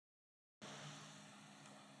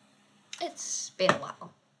It's been a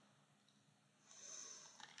while.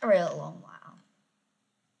 A real long while.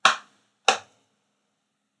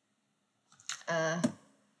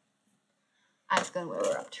 I forgot where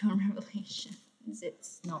we're up to in Revelations.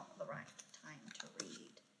 It's not the right time to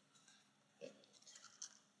read it.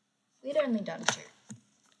 We'd only done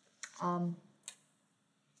 2.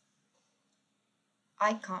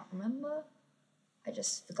 I can't remember. I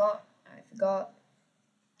just forgot.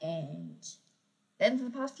 And then for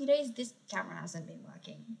the past few days, this camera hasn't been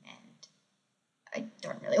working, and I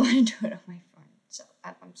don't really want to do it on my phone, so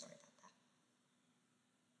I'm sorry about that.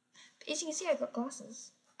 But as you can see, I've got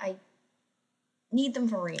glasses. I need them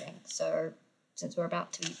for reading, so since we're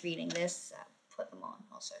about to be reading this, put them on.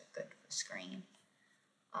 Also good for the screen.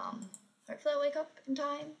 Hopefully I'll wake up in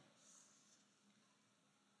time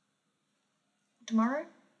tomorrow.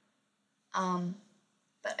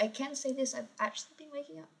 But I can say this, I've actually been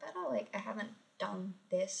waking up better. Like, I haven't done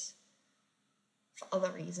this for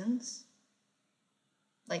other reasons.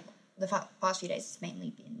 Like, the past few days, it's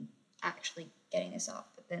mainly been actually getting this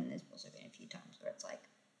up, but then there's also been a few times where it's like,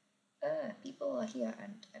 people are here,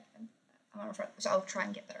 and I'm on a front, so I'll try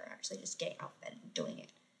and get better at actually just getting out of bed and doing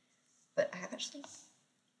it. But I have actually...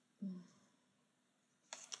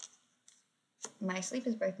 My sleep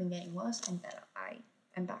has both been getting worse and better. I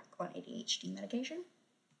am back on ADHD medication,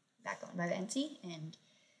 back on Vyvanse, and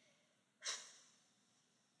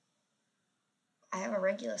I have a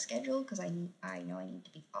regular schedule because I know I need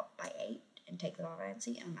to be up by 8 and take the Vyvanse,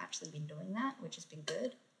 and I've actually been doing that, which has been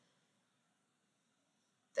good.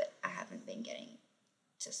 But I haven't been getting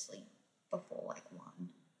to sleep before like 1.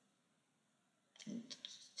 And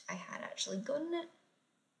I had actually gotten it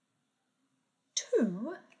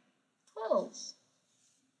 2 12s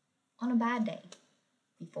on a bad day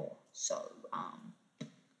before, so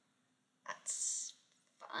that's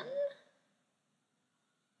fun.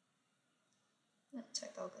 Let's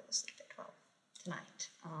hope I'll go to sleep at 12 tonight.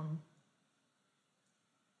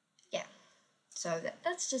 Yeah, so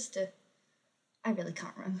that's just I really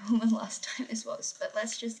can't remember when the last time this was, but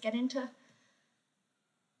let's just get into...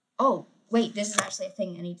 Oh, wait, this is actually a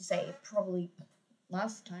thing I need to say. Probably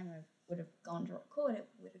last time I would have gone to record, it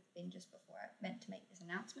would have been just before I meant to make this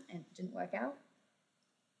announcement, and it didn't work out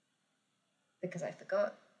because I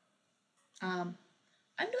forgot. I'm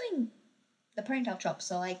doing the ponytail chop,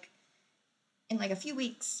 so like in like a few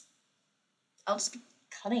weeks, I'll just be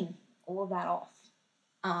cutting all of that off.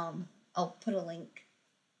 I'll put a link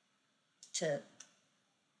to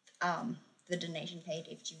the donation page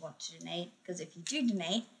if you want to donate, because if you do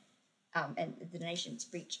donate, and the donations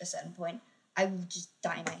reach a certain point, I will just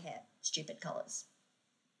dye my hair stupid colours.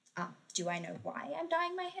 Do I know why I'm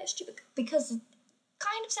dyeing my hair stupid? Because it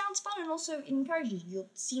kind of sounds fun and also encourages you. You'll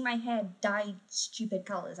see my hair dyed stupid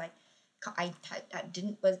colours. I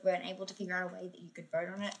weren't able to figure out a way that you could vote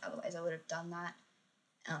on it. Otherwise, I would have done that.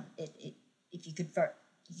 If you could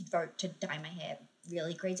vote to dye my hair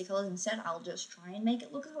really crazy colours instead. I'll just try and make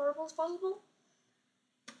it look as horrible as possible.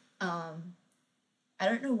 I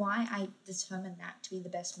don't know why I determined that to be the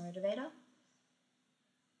best motivator.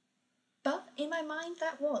 But in my mind,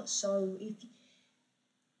 that was. So if,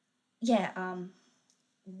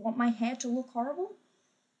 want my hair to look horrible?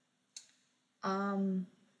 Donate.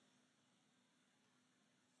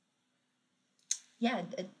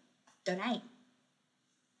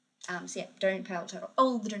 So yeah, donate Pale Turtle.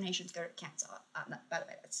 All the donations go to cancer. By the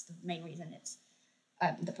way, that's the main reason it's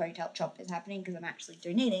the ponytail chop is happening, because I'm actually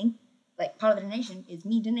donating. Like, part of the donation is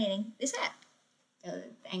me donating this hair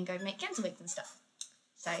and go make cancer wigs and stuff.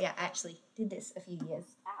 So yeah, I actually did this a few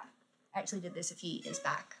years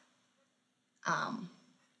back.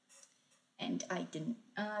 And I didn't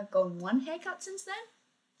go on one haircut since then.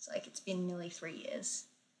 So like, it's been nearly 3 years.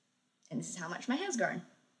 And this is how much my hair's grown.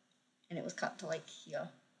 And it was cut to like here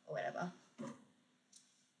or whatever.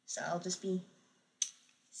 So I'll just be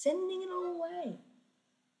sending it all away.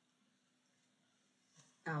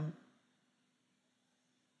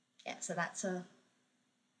 Yeah, so that's a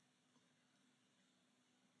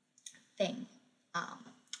thing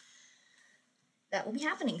that will be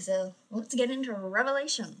happening. So let's get into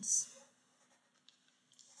Revelations.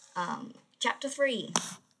 Chapter 3.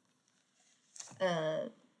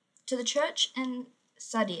 To the church in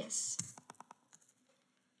Sardis.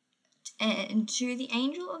 And to the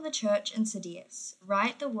angel of the church in Sardis,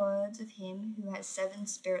 write the words of him who has 7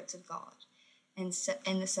 spirits of God and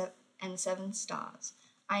the 7 stars.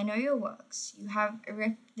 I know your works. You have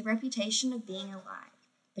the reputation of being alive,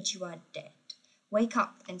 but you are dead. Wake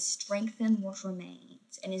up and strengthen what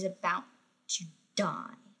remains and is about to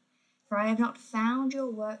die. For I have not found your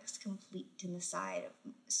works complete in the sight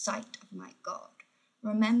of my God.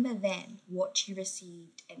 Remember then what you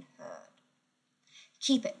received and heard.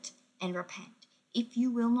 Keep it and repent. If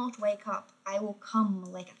you will not wake up, I will come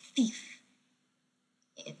like a thief,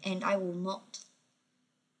 and I will not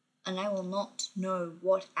know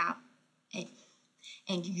what hour,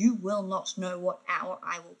 and you will not know what hour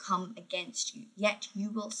I will come against you. Yet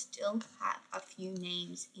you still have a few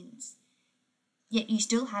names in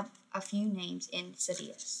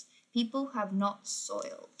Sidious. People who have not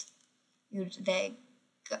soiled their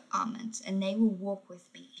garments, and they will walk with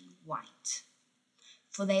me in white,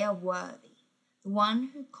 for they are worthy. The one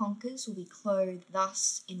who conquers will be clothed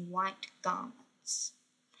thus in white garments,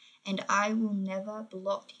 and I will never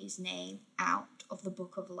blot his name out of the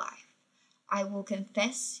book of life. I will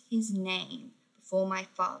confess his name before my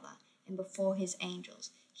Father and before his angels.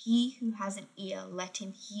 He who has an ear, let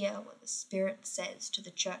him hear what the Spirit says to the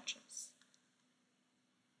churches.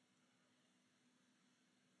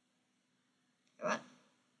 What?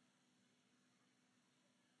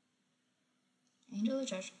 Angel of the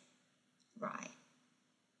church. Right.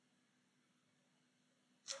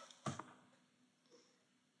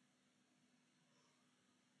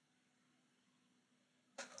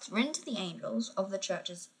 It's written to the angels of the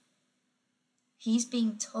churches. He's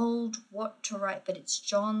being told what to write, but it's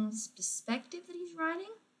John's perspective that he's writing.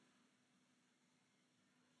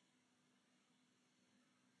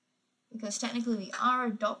 Because technically we are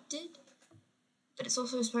adopted, but it's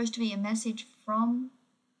also supposed to be a message from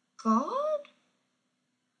God?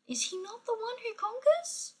 Is he not the one who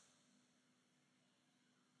conquers?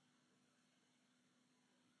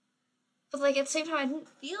 But at the same time, I didn't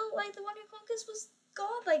feel like the one who conquers was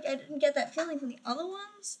God. I didn't get that feeling from the other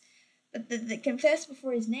ones. But the confess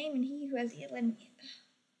before his name, and he who has ear, let him hear.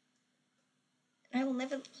 And I will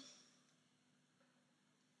never...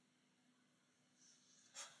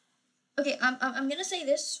 Okay, I'm gonna say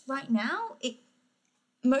this right now.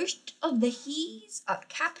 Most of the he's are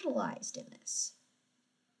capitalized in this.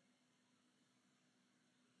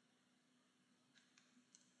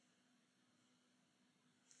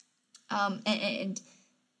 And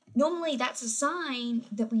normally that's a sign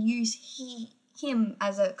that we use him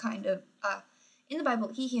as a kind of, in the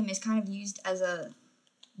Bible, him is kind of used as a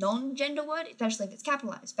non-gender word, especially if it's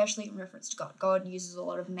capitalized, especially in reference to God. God uses a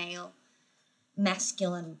lot of male,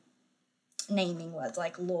 masculine naming words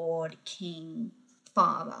like Lord, King,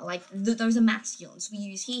 Father. Those are masculines. We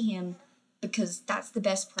use him because that's the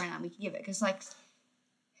best pronoun we can give it. Because,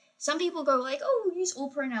 some people go oh, we'll use all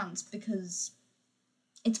pronouns because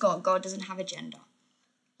it's God. God doesn't have a gender.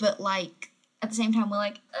 But, at the same time,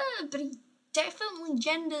 we're but he definitely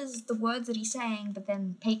genders the words that he's saying, but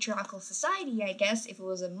then patriarchal society, I guess, if it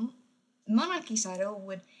was a monarchy side,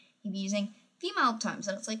 would he be using female terms?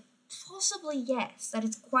 And it's possibly yes, that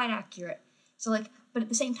is quite accurate. So, but at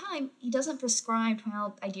the same time, he doesn't prescribe to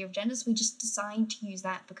our idea of genders. We just decide to use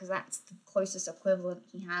that because that's the closest equivalent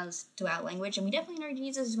he has to our language. And we definitely know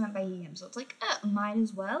Jesus went by he, him. So it's might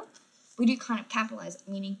as well. We do kind of capitalize it,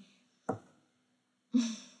 meaning...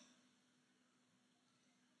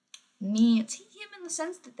 it's him in the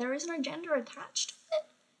sense that there is no gender attached to it,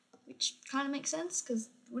 which kind of makes sense because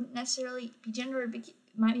it wouldn't necessarily be gender ambiguous.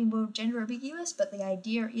 It might be more gender ambiguous, but the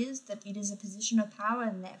idea is that it is a position of power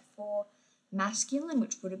and therefore masculine,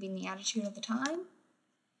 which would have been the attitude of the time.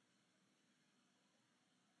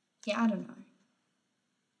 Yeah, I don't know.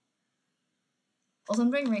 Also,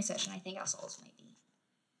 I'm doing research and I think our souls may be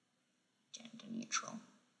gender neutral.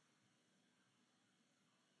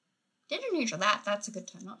 Gender neutral, that's a good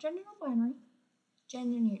term. Not gender non-binary.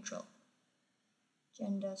 Gender neutral.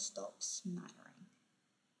 Gender stops mattering.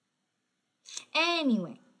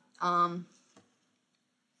 Anyway,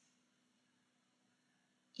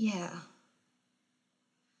 yeah.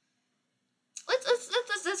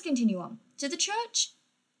 Let's continue on. To the church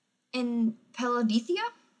in Philadelphia,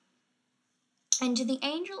 and to the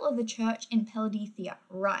angel of the church in Philadelphia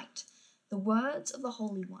write the words of the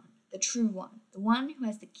Holy One, the true one, the one who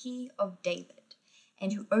has the key of David,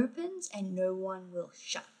 and who opens and no one will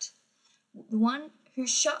shut, the one who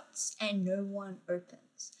shuts and no one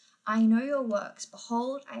opens. I know your works.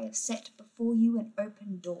 Behold, I have set before you an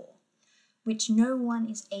open door, which no one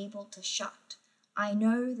is able to shut. I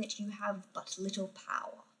know that you have but little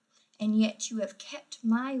power, and yet you have kept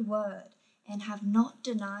my word and have not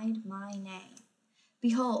denied my name.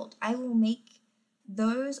 Behold, I will make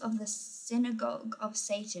those of the synagogue of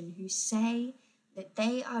Satan who say that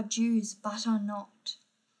they are Jews but are not,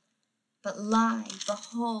 but lie.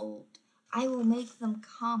 Behold, I will make them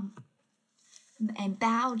come and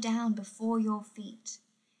bow down before your feet,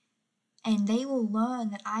 and they will learn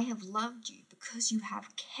that I have loved you because you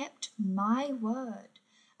have kept my word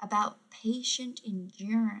about patient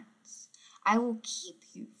endurance. I will keep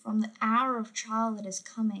you from the hour of trial that is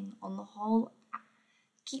coming on the whole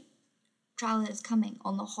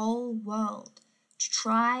world to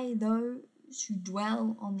try those who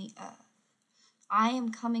dwell on the earth. I am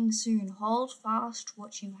coming soon. Hold fast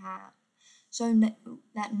what you have, so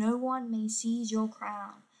that no one may seize your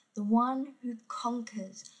crown. The one who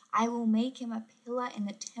conquers, I will make him a pillar in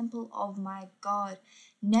the temple of my God.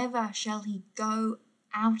 Never shall he go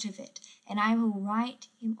out of it, and I will write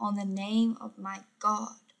him on the name of my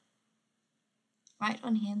God. Write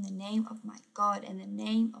on him the name of my God and the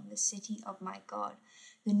name of the city of my God,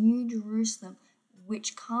 the new Jerusalem,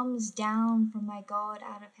 which comes down from my God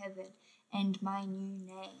out of heaven, and my new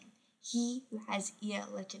name. He who has ear,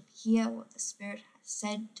 let him hear what the Spirit has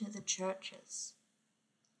said to the churches.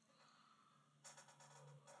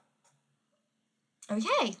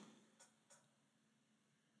 Okay.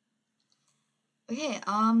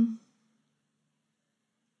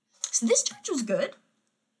 So this church was good.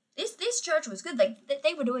 This church was good. Like,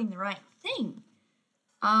 they were doing the right thing.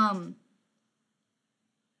 I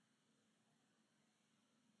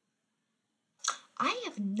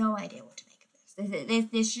have no idea what to make of this.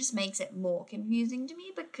 This just makes it more confusing to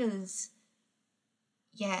me because,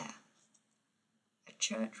 yeah, a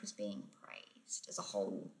church was being praised as a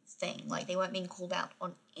whole thing. Like, they weren't being called out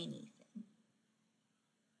on anything.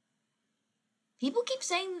 People keep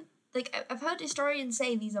saying, like, I've heard historians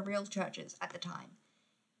say these are real churches at the time.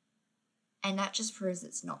 And that just proves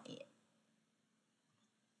it's not it.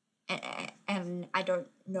 And I don't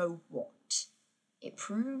know what it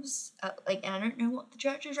proves. And I don't know what the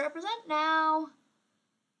churches represent now.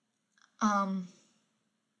 I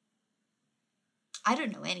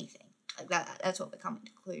don't know anything. Like, that's what we're coming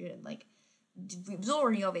to conclusion. Like, it was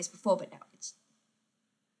already obvious before, but now it's...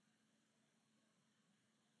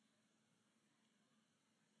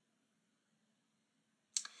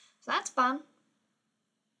 So that's fun.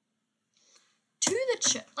 To the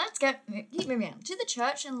church, keep moving on. To the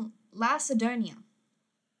church in Lacedonia,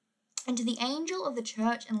 and to the angel of the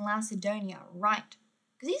church in Lacedonia, write.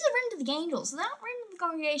 Because these are written to the angels, so they're not written to the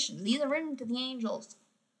congregation. These are written to the angels.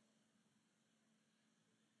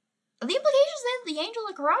 Are the implications then that the angels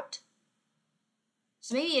are corrupt?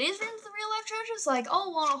 So maybe it is written to the real life churches, like,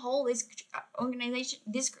 oh, on a whole, this organization,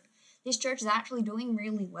 this church is actually doing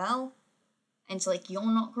really well, and it's like, you're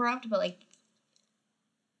not corrupt, but like,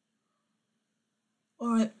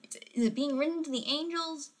 or is it being written to the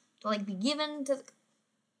angels to like be given to the...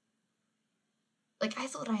 Like, I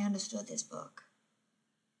thought I understood this book,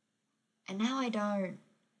 and now I don't.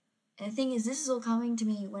 And the thing is, this is all coming to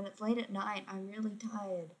me when it's late at night. I'm really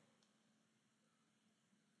tired.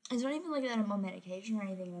 It's not even like that I'm on medication or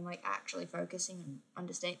anything. I'm like actually focusing and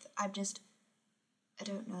understanding. I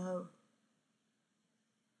don't know.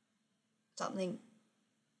 Something.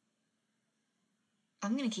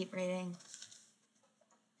 I'm gonna keep reading.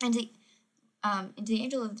 And into the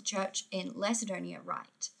angel of the church in Lacedonia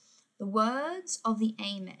write, the words of the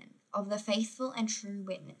Amen, of the faithful and true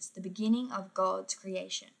witness, the beginning of God's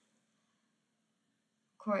creation.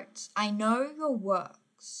 Quote, I know your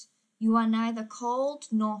works. You are neither cold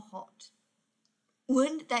nor hot.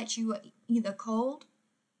 Would that you were either cold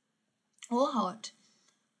or hot.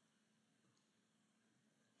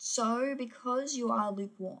 So, because you are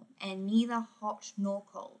lukewarm and neither hot nor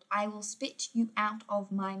cold, I will spit you out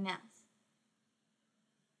of my mouth.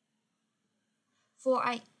 For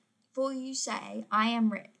you say, I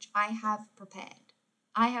am rich, I have prepared,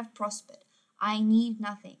 I have prospered, I need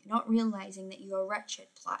nothing, not realizing that you are wretched,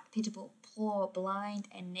 pitiable, poor, blind,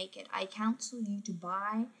 and naked. I counsel you to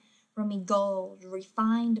buy from me gold,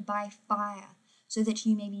 refined by fire, so that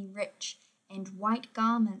you may be rich, and white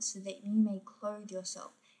garments, so that you may clothe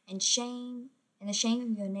yourself, and the shame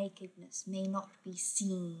of your nakedness may not be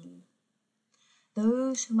seen.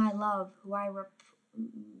 Those whom I love, who I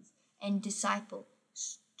reprove and disciple,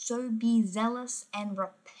 so be zealous and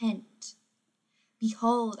repent.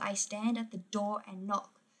 Behold, I stand at the door and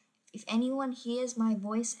knock. If anyone hears my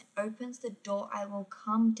voice and opens the door, I will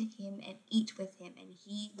come to him and eat with him, and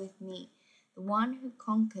he with me. The one who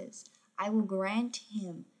conquers, I will grant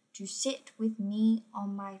him to sit with me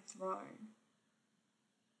on my throne.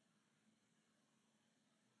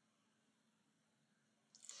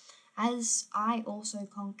 As I also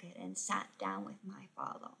conquered and sat down with my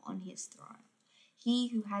Father on his throne. He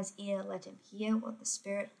who has ear, let him hear what the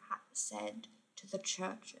Spirit hath said to the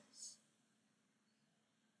churches.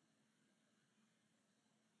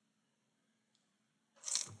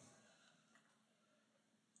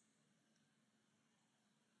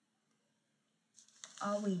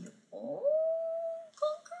 Are we all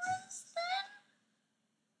conquerors then?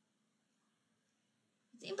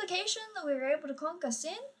 The implication that we were able to conquer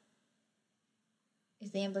sin?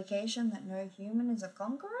 Is the implication that no human is a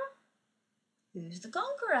conqueror? Who's the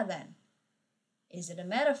conqueror then? Is it a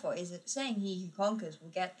metaphor? Is it saying he who conquers will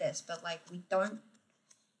get this, but like we don't?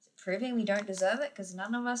 Is it proving we don't deserve it because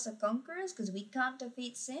none of us are conquerors because we can't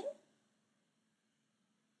defeat sin?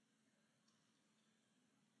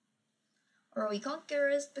 Or are we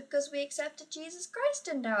conquerors because we accepted Jesus Christ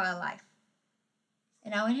into our life?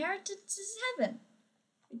 And our inheritance is heaven.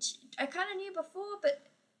 Which I kind of knew before, but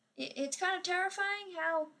it's kind of terrifying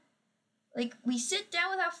how, like, we sit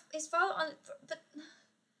down with his father on,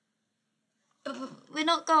 but we're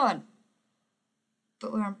not God.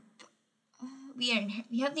 But we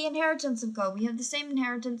have the inheritance of God. We have the same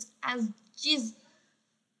inheritance as Jesus.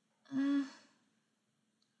 I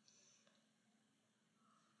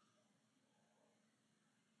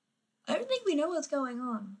don't think we know what's going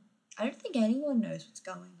on. I don't think anyone knows what's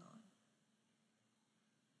going on.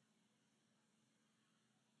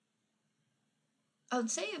 I would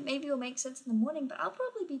say maybe it'll make sense in the morning, but I'll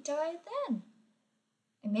probably be tired then.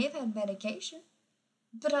 I may have had medication,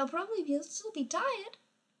 but I'll probably still be tired.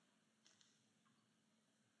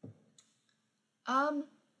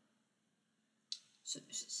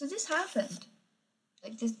 So this happened.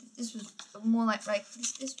 Like this was more like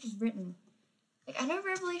this was written. Like I know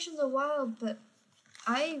Revelations are wild, but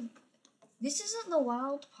this isn't the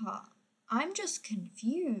wild part. I'm just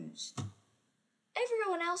confused.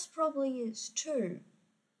 Everyone else probably is too.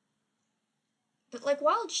 But like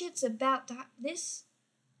wild shit's about this.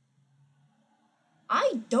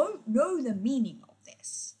 I don't know the meaning of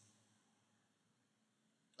this.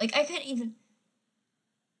 Like I can't even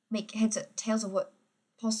make heads or tails of what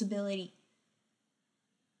possibility.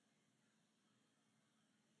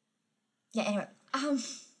 Yeah, anyway. I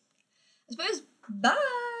suppose bye.